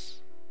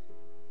Nicodemus.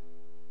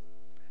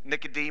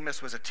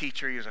 Nicodemus was a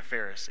teacher, he was a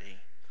Pharisee.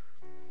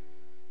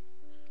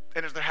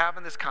 And as they're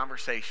having this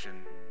conversation,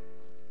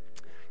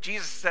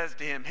 Jesus says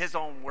to him, his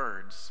own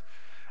words,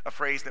 a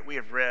phrase that we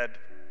have read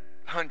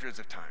hundreds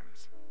of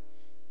times.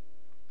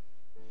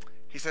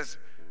 He says,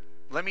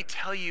 let me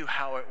tell you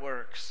how it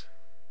works.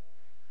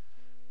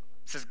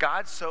 It says,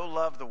 God so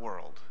loved the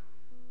world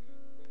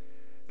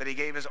that he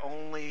gave his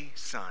only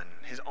son,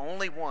 his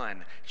only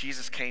one.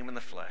 Jesus came in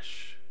the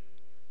flesh,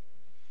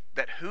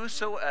 that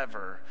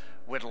whosoever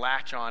would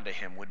latch onto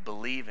him, would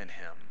believe in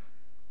him,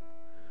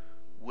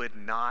 would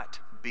not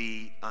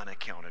be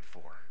unaccounted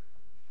for,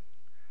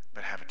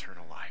 but have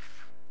eternal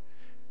life.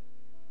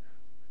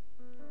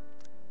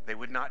 They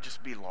would not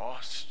just be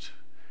lost.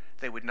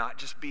 They would not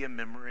just be a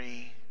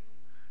memory.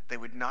 They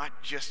would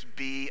not just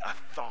be a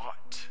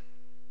thought,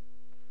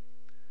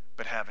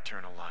 but have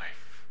eternal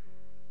life.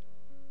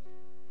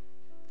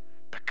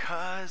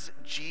 Because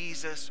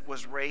Jesus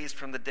was raised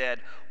from the dead,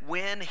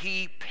 when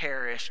he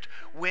perished,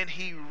 when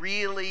he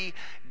really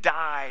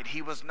died,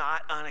 he was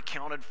not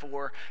unaccounted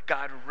for.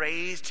 God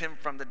raised him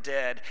from the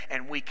dead,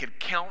 and we could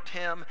count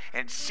him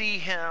and see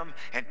him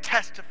and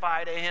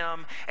testify to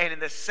him. And in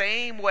the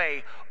same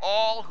way,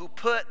 all who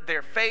put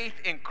their faith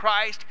in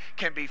Christ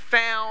can be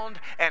found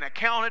and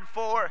accounted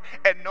for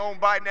and known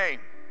by name.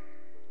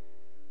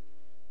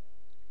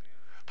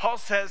 Paul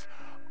says,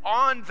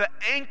 on the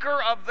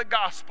anchor of the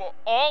gospel,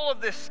 all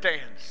of this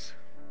stands.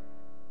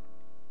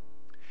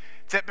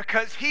 That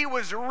because he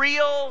was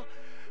real,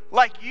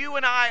 like you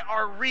and I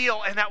are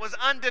real, and that was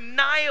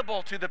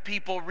undeniable to the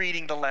people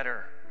reading the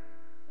letter.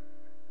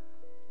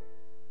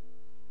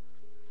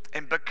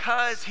 And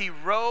because he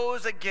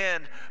rose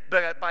again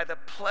by the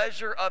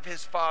pleasure of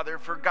his Father,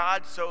 for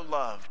God so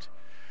loved,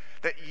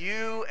 that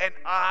you and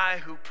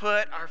I who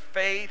put our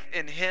faith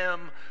in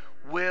him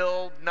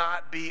will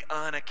not be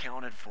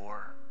unaccounted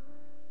for.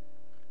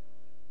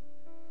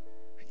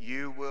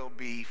 You will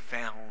be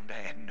found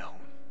and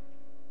known.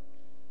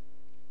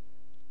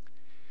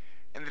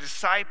 And the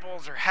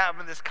disciples are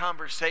having this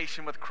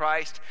conversation with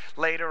Christ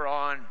later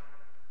on.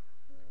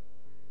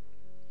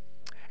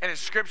 And as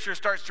Scripture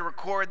starts to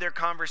record their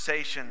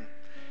conversation,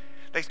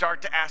 they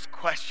start to ask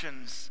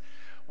questions.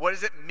 What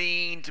does it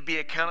mean to be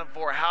accounted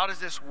for? How does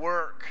this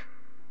work?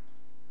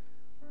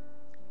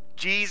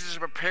 Jesus,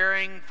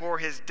 preparing for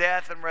his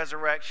death and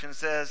resurrection,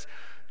 says,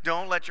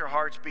 don't let your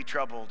hearts be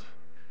troubled.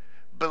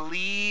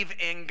 Believe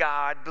in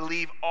God.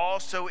 Believe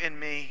also in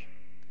me.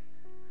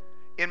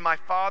 In my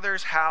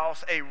Father's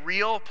house, a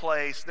real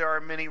place, there are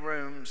many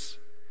rooms.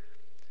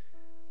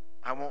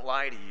 I won't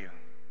lie to you.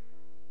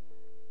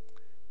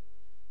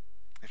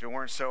 If it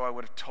weren't so, I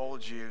would have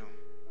told you.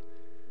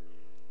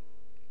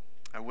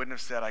 I wouldn't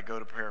have said I go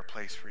to prepare a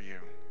place for you.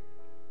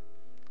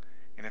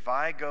 And if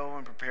I go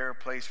and prepare a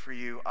place for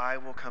you, I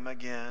will come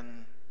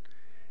again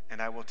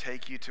and I will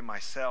take you to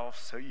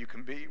myself so you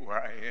can be where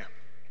I am.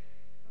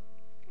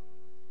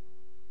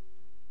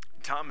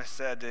 Thomas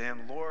said to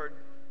him, Lord,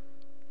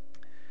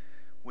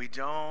 we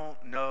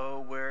don't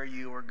know where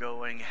you are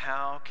going.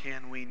 How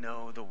can we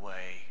know the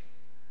way?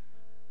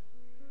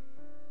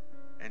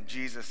 And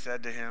Jesus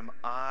said to him,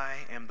 I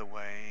am the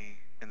way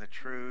and the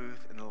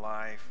truth and the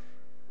life.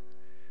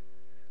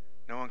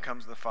 No one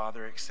comes to the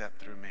Father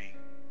except through me.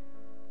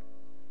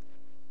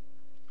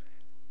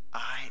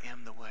 I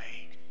am the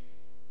way.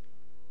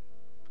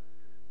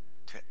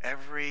 To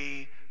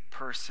every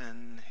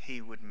person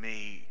he would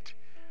meet,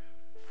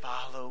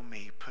 follow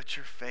me, put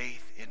your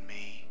faith in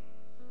me.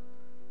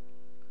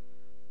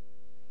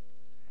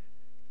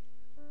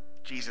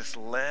 Jesus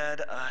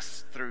led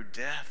us through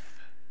death,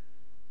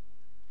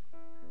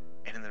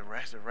 and in the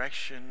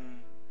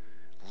resurrection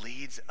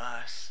leads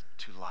us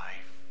to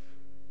life.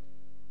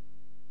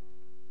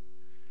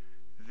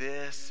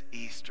 This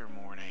Easter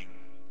morning,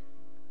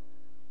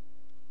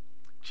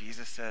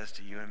 Jesus says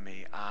to you and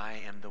me,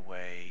 I am the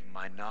way,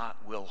 my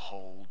not will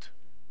hold.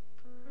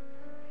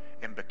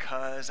 And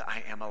because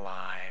I am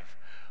alive,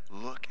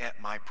 look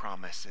at my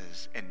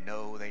promises and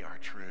know they are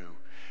true.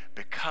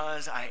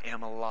 Because I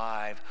am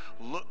alive,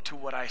 look to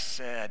what I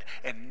said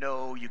and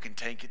know you can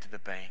take it to the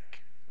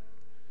bank.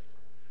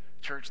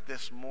 Church,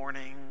 this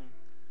morning,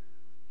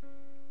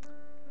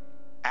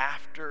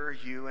 after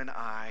you and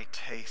I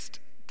taste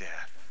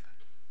death,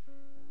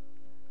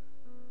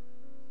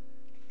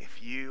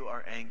 if you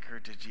are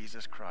anchored to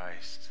Jesus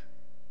Christ,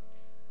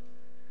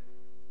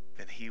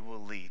 then he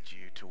will lead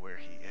you to where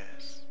he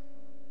is.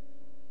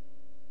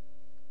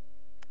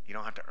 You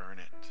don't have to earn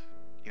it.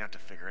 You don't have to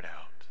figure it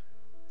out.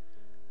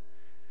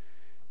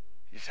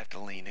 You just have to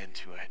lean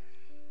into it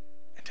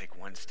and take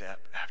one step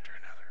after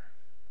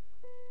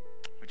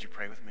another. Would you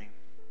pray with me?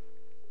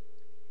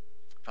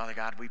 Father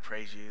God, we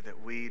praise you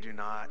that we do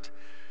not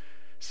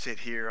sit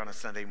here on a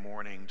Sunday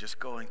morning just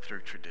going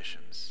through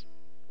traditions,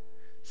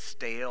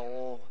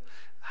 stale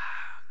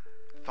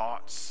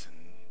thoughts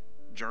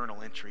and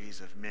journal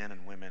entries of men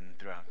and women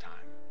throughout time.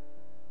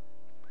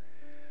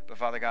 But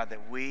Father God,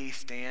 that we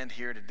stand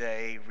here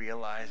today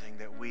realizing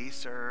that we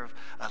serve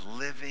a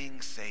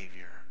living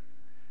Savior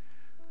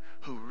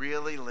who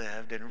really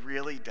lived and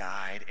really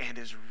died and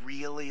is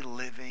really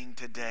living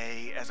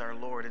today as our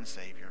Lord and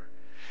Savior.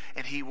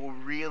 And he will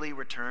really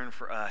return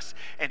for us.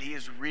 And he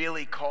is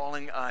really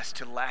calling us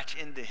to latch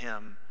into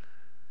him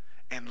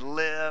and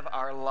live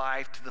our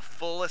life to the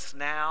fullest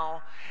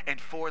now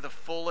and for the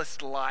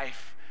fullest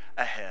life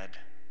ahead.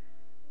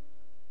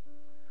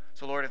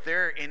 So Lord, if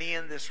there are any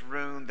in this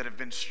room that have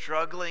been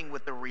struggling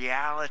with the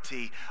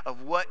reality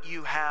of what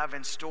you have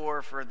in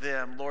store for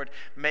them, Lord,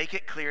 make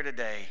it clear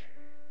today.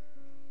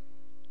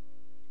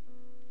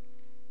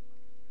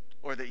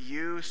 Or that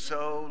you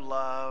so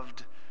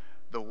loved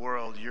the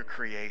world, your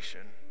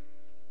creation,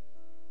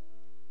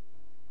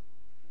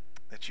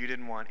 that you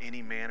didn't want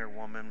any man or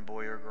woman,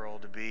 boy or girl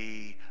to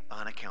be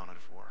unaccounted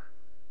for.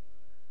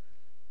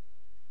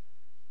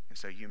 And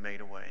so you made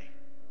a way.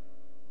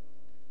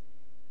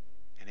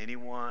 And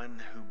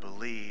anyone who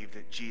believed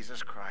that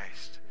Jesus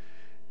Christ,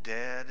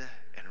 dead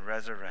and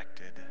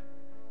resurrected,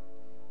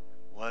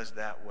 was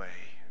that way,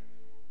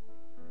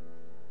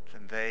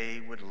 then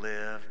they would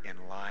live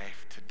in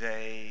life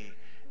today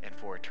and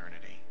for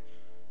eternity.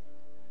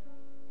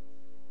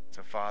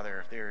 So, Father,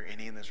 if there are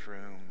any in this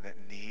room that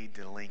need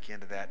to link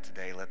into that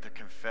today, let their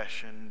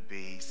confession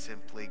be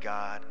simply,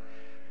 God,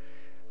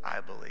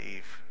 I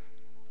believe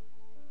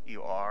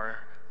you are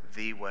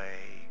the way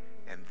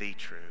and the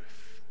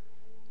truth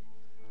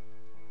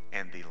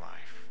and the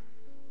life.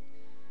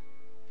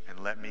 And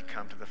let me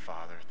come to the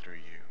Father through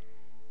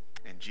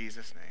you. In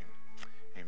Jesus' name.